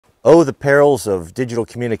Oh, the perils of digital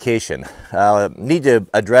communication. Need to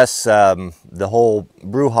address the whole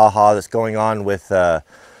brouhaha that's going on with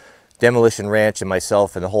Demolition Ranch and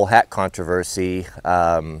myself and the whole hat controversy.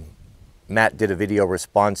 Matt did a video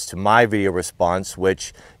response to my video response,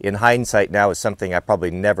 which in hindsight now is something I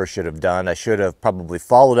probably never should have done. I should have probably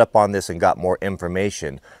followed up on this and got more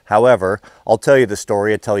information. However, I'll tell you the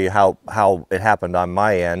story. I'll tell you how it happened on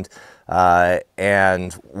my end.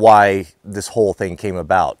 And why this whole thing came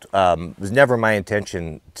about. It was never my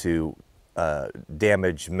intention to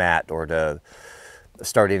damage Matt or to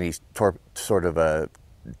start any sort of a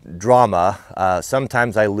drama.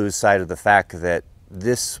 Sometimes I lose sight of the fact that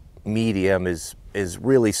this medium is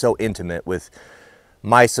really so intimate with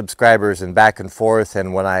my subscribers and back and forth,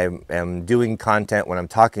 and when I am doing content, when I'm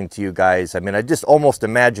talking to you guys, I mean, I just almost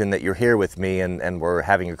imagine that you're here with me and we're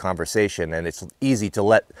having a conversation, and it's easy to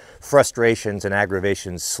let frustrations and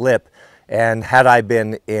aggravations slip. And had I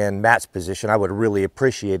been in Matt's position, I would have really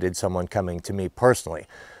appreciated someone coming to me personally.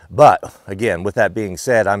 But again, with that being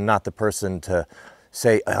said, I'm not the person to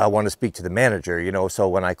say, I want to speak to the manager, you know. So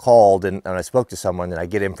when I called and I spoke to someone and I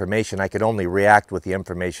get information, I could only react with the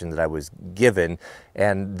information that I was given,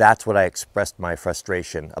 and that's what I expressed my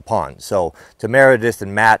frustration upon. So to Meredith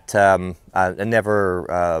and Matt, I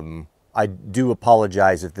do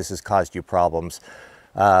apologize if this has caused you problems,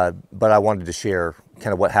 but I wanted to share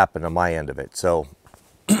kind of what happened on my end of it. So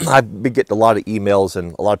I've been getting a lot of emails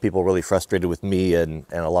and a lot of people really frustrated with me and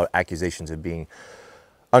a lot of accusations of being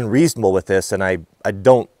unreasonable with this, and I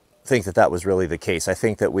don't think that that was really the case. I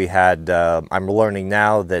think that we had, I'm learning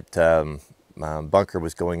now that Bunker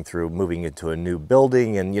was going through moving into a new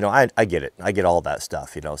building, and you know, I get it. I get all that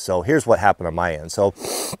stuff, you know. So here's what happened on my end. So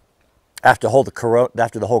after the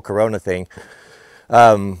whole Corona thing,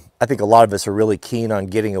 I think a lot of us are really keen on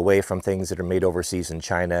getting away from things that are made overseas in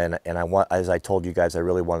China, and I want, as I told you guys, I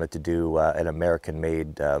really wanted to do an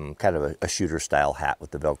American-made kind of a shooter-style hat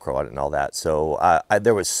with the Velcro on it and all that. So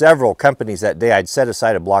there was several companies that day. I'd set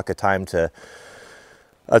aside a block of time to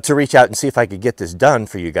reach out and see if I could get this done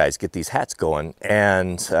for you guys, get these hats going,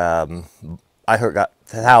 and I got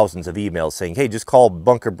thousands of emails saying, hey, just call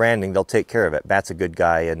Bunker Branding, they'll take care of it. Matt's a good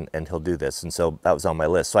guy and he'll do this. And so that was on my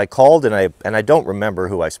list. So I called and I don't remember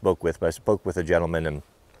who I spoke with, but I spoke with a gentleman,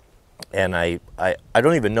 and I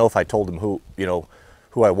don't even know if I told him who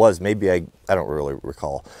I was. Maybe I don't really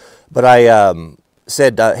recall. But I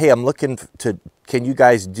said, hey, I'm looking can you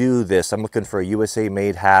guys do this? I'm looking for a USA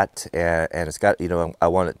made hat, and it's got, I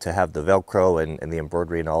want it to have the Velcro and the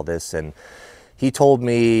embroidery and all this. And he told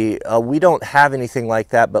me, we don't have anything like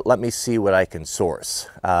that, but let me see what I can source.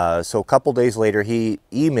 So a couple days later, he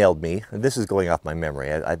emailed me, and this is going off my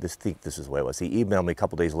memory, I just think this is the way it was. He emailed me a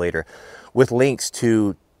couple days later with links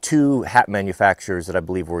to 2 hat manufacturers that I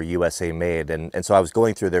believe were USA made. And so I was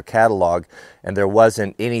going through their catalog, and there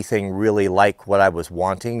wasn't anything really like what I was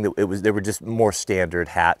wanting. They were just more standard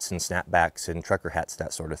hats and snapbacks and trucker hats,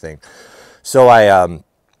 that sort of thing. So I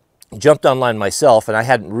jumped online myself, and I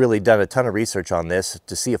hadn't really done a ton of research on this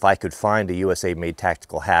to see if I could find a USA made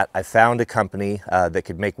tactical hat. I found a company that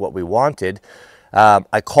could make what we wanted.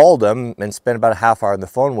 I called them and spent about a half hour on the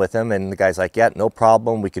phone with them, and the guy's like, yeah, no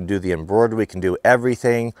problem, we can do the embroidery, we can do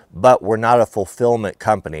everything, but we're not a fulfillment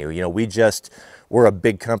company. You know, we're a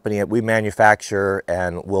big company, we manufacture,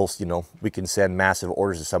 and we can send massive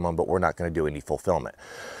orders to someone, but we're not going to do any fulfillment.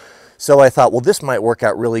 So I thought, well, this might work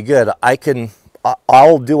out really good.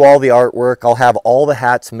 I'll do all the artwork, I'll have all the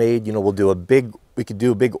hats made, we could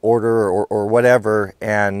do a big order or whatever,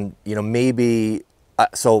 and maybe,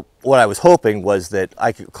 so what I was hoping was that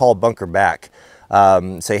I could call Bunker back,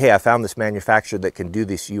 say, hey, I found this manufacturer that can do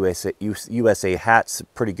these USA hats,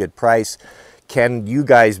 pretty good price. Can you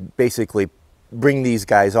guys basically bring these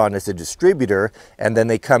guys on as a distributor, and then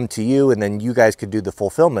they come to you, and then you guys could do the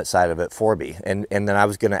fulfillment side of it for me, and then I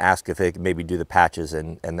was going to ask if they could maybe do the patches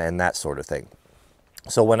and that sort of thing.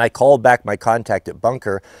 So when I called back my contact at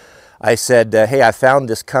Bunker, I said, hey, I found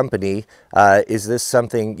this company. Is this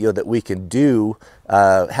something that we can do?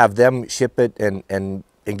 Have them ship it and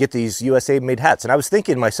get these USA made hats. And I was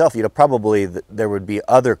thinking to myself, probably there would be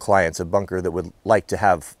other clients of Bunker that would like to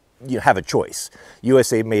have a choice.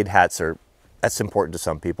 USA made hats that's important to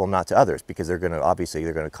some people, not to others, because they're going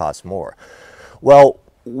to cost more. Well,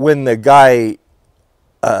 when the guy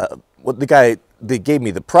they gave me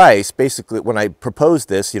the price, basically when I proposed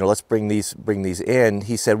this, let's bring these in,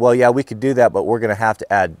 he said, well, yeah, we could do that, but we're going to have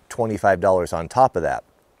to add $25 on top of that.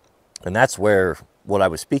 And that's where what I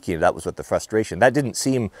was speaking of, that was what the frustration, I didn't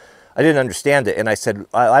understand it. And I said,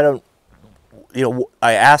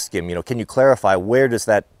 I asked him, can you clarify where does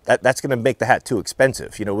that's going to make the hat too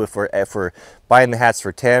expensive? If we're buying the hats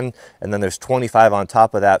for 10 and then there's 25 on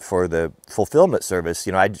top of that for the fulfillment service,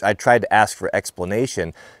 I tried to ask for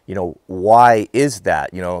explanation, why is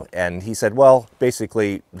that, and he said, well,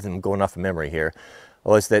 basically, I'm going off of memory here,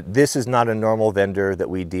 was that this is not a normal vendor that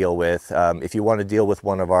we deal with. If you want to deal with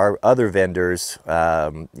one of our other vendors,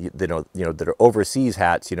 that are overseas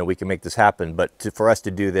hats, we can make this happen. But for us to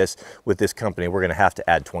do this with this company, we're going to have to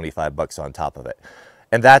add 25 bucks on top of it.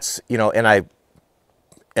 And that's, and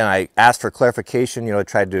I asked for clarification. I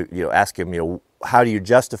tried to, ask him, how do you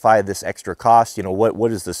justify this extra cost?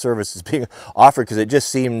 What is the service that's being offered? Because it just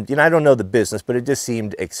seemed, I don't know the business, but it just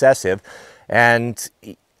seemed excessive. And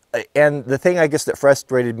the thing I guess that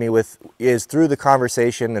frustrated me is through the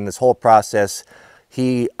conversation and this whole process,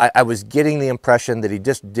 I was getting the impression that he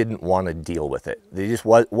just didn't want to deal with it. He just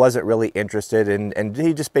wasn't really interested, and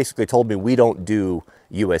he just basically told me we don't do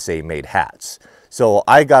USA made hats. So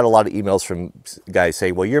I got a lot of emails from guys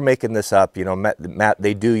saying, well, you're making this up, Matt,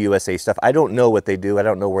 they do USA stuff. I don't know what they do. I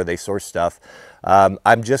don't know where they source stuff.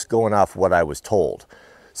 I'm just going off what I was told.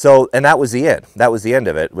 So, and that was the end. That was the end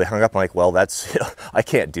of it. We hung up. I'm like, well, that's, I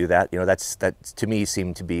can't do that. That to me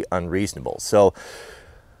seemed to be unreasonable. So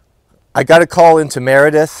I got a call into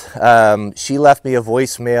Meredith. She left me a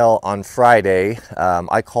voicemail on Friday.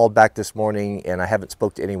 I called back this morning and I haven't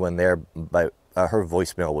spoke to anyone there, but her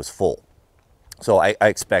voicemail was full. So I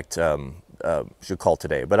expect she'll call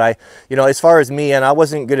today. But as far as me, and I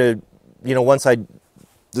wasn't going to, once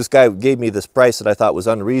this guy gave me this price that I thought was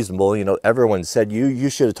unreasonable. Everyone said, you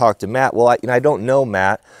should have talked to Matt. Well, I don't know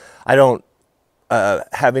Matt. I don't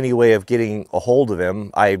have any way of getting a hold of him.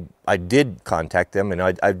 I did contact him, and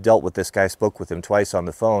I've dealt with this guy, spoke with him twice on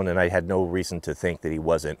the phone, and I had no reason to think that he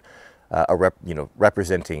wasn't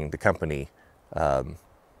representing the company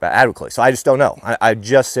adequately. So I just don't know. I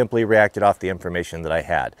just simply reacted off the information that I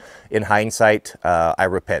had. In hindsight, I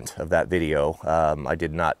repent of that video.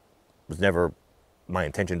 Was never my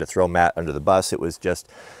intention to throw Matt under the bus. It was just,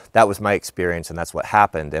 that was my experience and that's what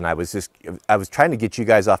happened. And I was trying to get you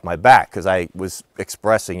guys off my back because I was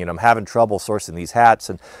expressing, I'm having trouble sourcing these hats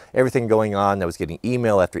and everything going on. I was getting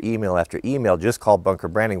email after email after email, just call Bunker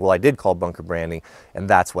Branding. Well, I did call Bunker Branding and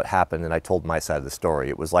that's what happened. And I told my side of the story.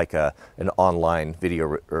 It was like an online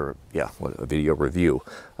video, a video review.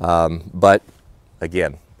 But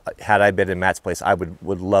again, had I been in Matt's place, I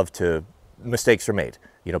would love to, mistakes are made.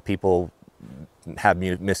 People have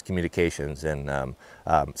miscommunications, and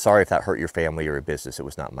sorry if that hurt your family or your business. It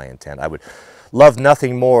was not my intent. I would love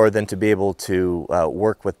nothing more than to be able to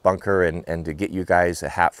work with Bunker and to get you guys a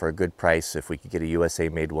hat for a good price. If we could get a USA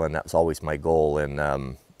made one, that was always my goal, and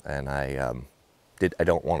I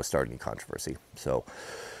don't want to start any controversy. So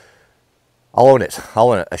I'll own it.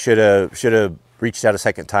 I should have reached out a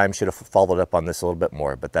second time, should have followed up on this a little bit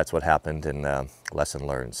more, but that's what happened, and lesson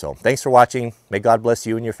learned. So thanks for watching. May God bless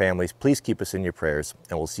you and your families. Please keep us in your prayers,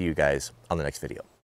 and we'll see you guys on the next video.